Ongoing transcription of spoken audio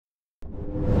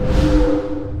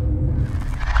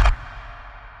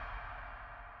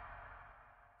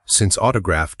Since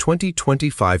Autograph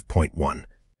 2025.1,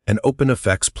 an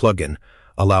OpenFX plugin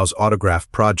allows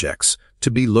Autograph projects to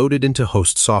be loaded into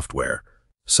host software,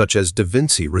 such as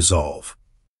DaVinci Resolve.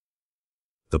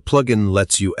 The plugin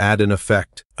lets you add an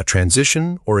effect, a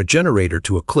transition, or a generator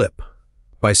to a clip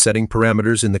by setting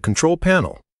parameters in the control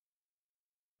panel.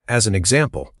 As an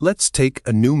example, let's take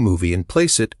a new movie and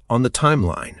place it on the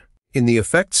timeline. In the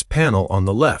Effects panel on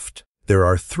the left, there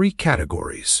are 3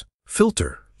 categories: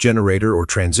 Filter, Generator, or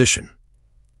Transition.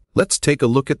 Let's take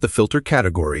a look at the Filter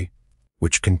category,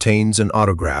 which contains an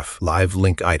Autograph Live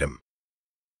Link item.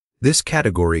 This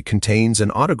category contains an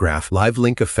Autograph Live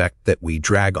Link effect that we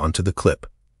drag onto the clip.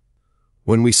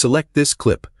 When we select this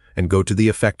clip and go to the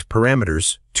Effect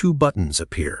parameters, 2 buttons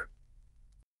appear: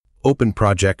 Open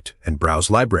Project and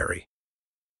Browse Library.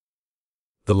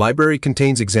 The library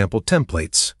contains example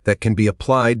templates that can be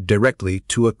applied directly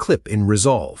to a clip in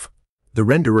Resolve. The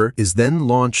renderer is then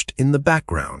launched in the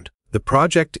background. The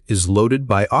project is loaded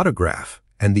by Autograph,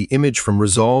 and the image from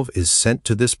Resolve is sent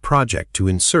to this project to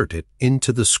insert it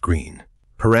into the screen.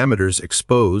 Parameters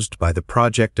exposed by the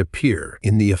project appear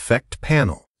in the Effect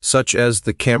panel, such as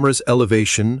the camera's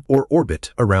elevation or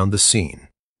orbit around the scene.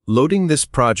 Loading this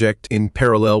project in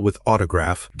parallel with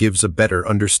Autograph gives a better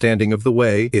understanding of the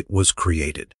way it was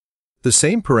created. The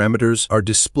same parameters are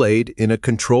displayed in a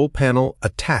control panel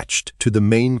attached to the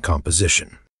main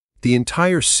composition. The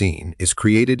entire scene is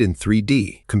created in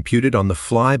 3D, computed on the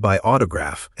fly by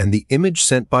Autograph, and the image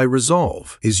sent by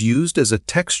Resolve is used as a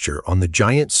texture on the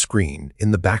giant screen in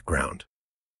the background.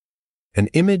 An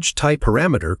image type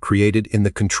parameter created in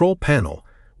the control panel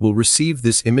will receive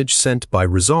this image sent by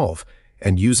Resolve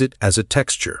and use it as a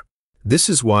texture. This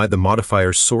is why the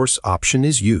modifier source option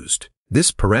is used.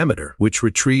 This parameter, which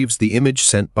retrieves the image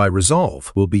sent by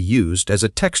Resolve, will be used as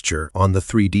a texture on the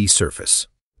 3D surface.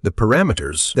 The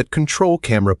parameters that control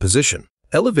camera position,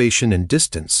 elevation, and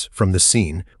distance from the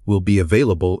scene will be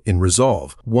available in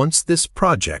Resolve once this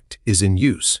project is in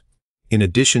use. In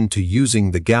addition to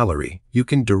using the gallery, you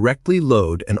can directly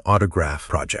load an Autograph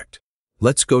project.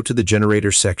 Let's go to the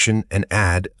Generator section and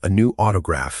add a new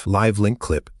Autograph Live Link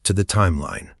clip to the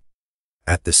timeline.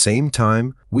 At the same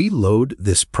time, we load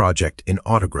this project in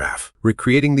Autograph,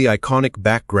 recreating the iconic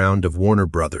background of Warner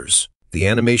Brothers. The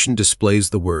animation displays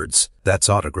the words, "That's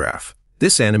Autograph."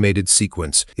 This animated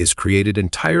sequence is created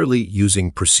entirely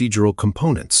using procedural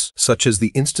components, such as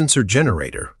the instancer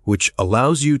generator, which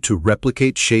allows you to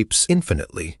replicate shapes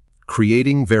infinitely,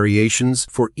 creating variations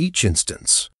for each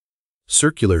instance.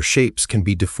 Circular shapes can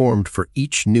be deformed for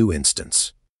each new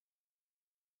instance.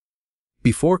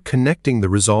 Before connecting the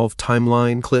Resolve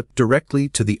timeline clip directly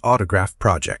to the Autograph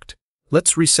project,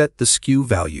 let's reset the skew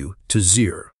value to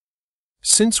 0.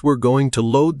 Since we're going to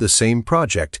load the same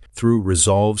project through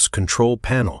Resolve's control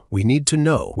panel, we need to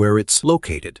know where it's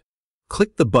located.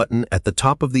 Click the button at the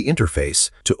top of the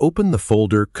interface to open the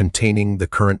folder containing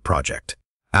the current project.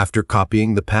 After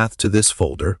copying the path to this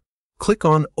folder, click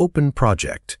on Open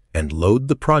Project and load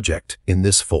the project in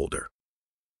this folder.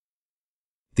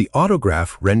 The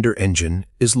Autograph render engine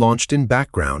is launched in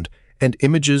background, and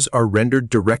images are rendered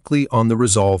directly on the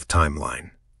Resolve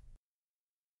timeline.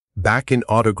 Back in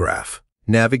Autograph,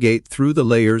 navigate through the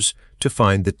layers to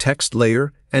find the text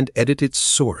layer and edit its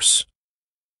source.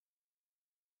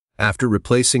 After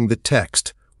replacing the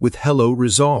text with "Hello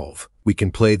Resolve," we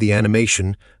can play the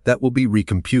animation that will be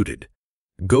recomputed.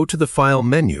 Go to the File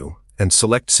menu and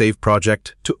select Save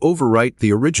Project to overwrite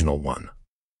the original one.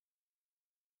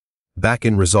 Back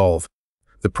in Resolve,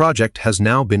 the project has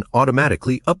now been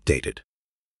automatically updated.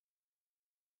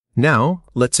 Now,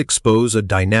 let's expose a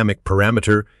dynamic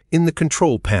parameter in the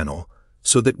control panel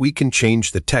so that we can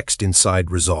change the text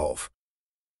inside Resolve.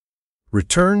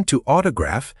 Return to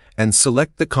Autograph and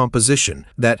select the composition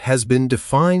that has been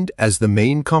defined as the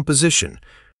main composition.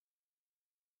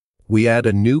 We add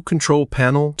a new control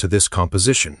panel to this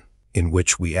composition, in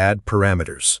which we add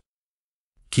parameters.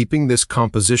 Keeping this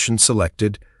composition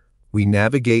selected, we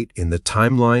navigate in the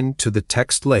timeline to the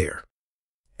text layer,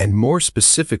 and more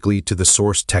specifically to the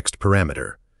source text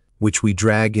parameter, which we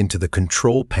drag into the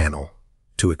control panel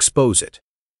to expose it.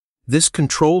 This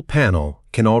control panel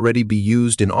can already be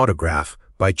used in Autograph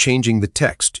by changing the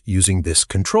text using this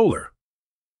controller.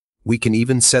 We can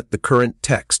even set the current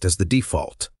text as the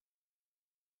default.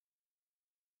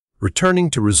 Returning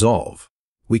to Resolve,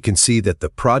 we can see that the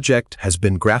project has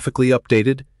been graphically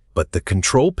updated, but the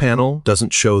control panel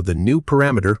doesn't show the new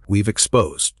parameter we've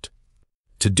exposed.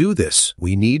 To do this,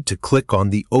 we need to click on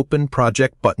the Open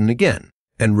Project button again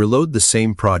and reload the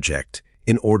same project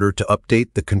in order to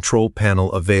update the control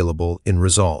panel available in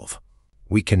Resolve.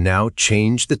 We can now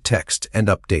change the text and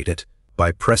update it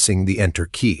by pressing the Enter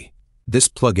key. This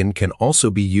plugin can also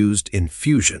be used in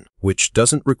Fusion, which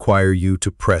doesn't require you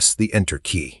to press the Enter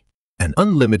key. An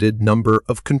unlimited number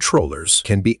of controllers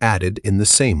can be added in the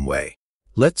same way.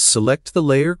 Let's select the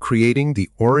layer creating the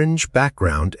orange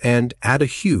background and add a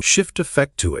hue shift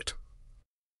effect to it.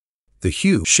 The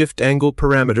hue shift angle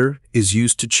parameter is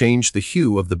used to change the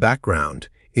hue of the background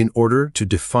in order to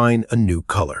define a new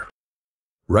color.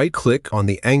 Right-click on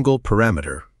the angle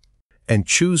parameter and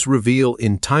choose Reveal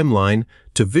in Timeline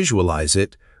to visualize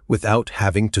it without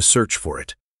having to search for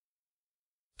it.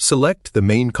 Select the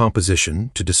main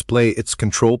composition to display its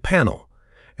control panel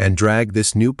and drag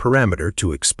this new parameter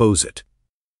to expose it.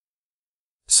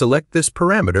 Select this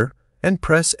parameter and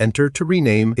press Enter to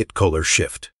rename it Color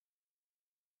Shift.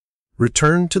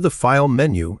 Return to the File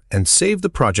menu and save the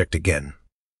project again.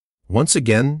 Once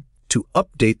again, to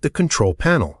update the control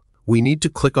panel, we need to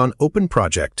click on Open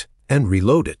Project and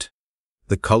reload it.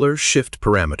 The Color Shift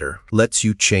parameter lets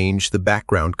you change the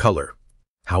background color.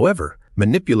 However,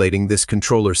 manipulating this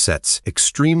controller sets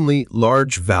extremely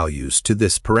large values to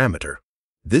this parameter.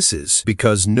 This is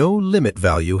because no limit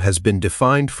value has been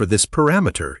defined for this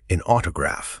parameter in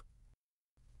Autograph.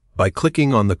 By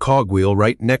clicking on the cogwheel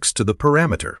right next to the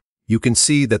parameter, you can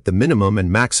see that the minimum and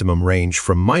maximum range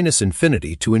from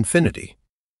 -infinity to infinity.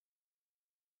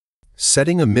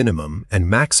 Setting a minimum and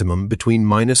maximum between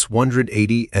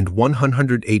 -180 and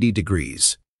 180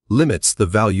 degrees limits the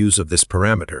values of this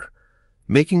parameter,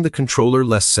 making the controller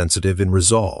less sensitive in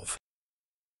Resolve.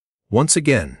 Once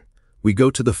again, we go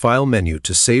to the File menu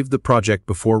to save the project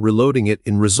before reloading it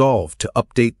in Resolve to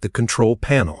update the control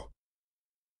panel.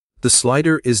 The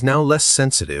slider is now less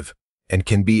sensitive and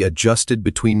can be adjusted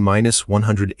between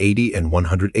 -180 and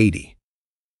 180.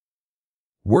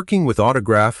 Working with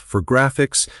Autograph for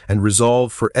graphics and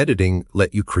Resolve for editing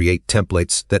let you create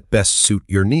templates that best suit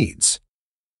your needs.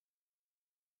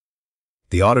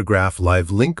 The Autograph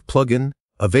Live Link plugin,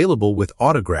 available with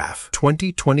Autograph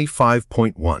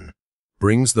 2025.1,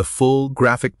 brings the full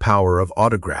graphic power of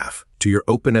Autograph to your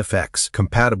OpenFX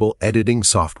compatible editing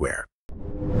software.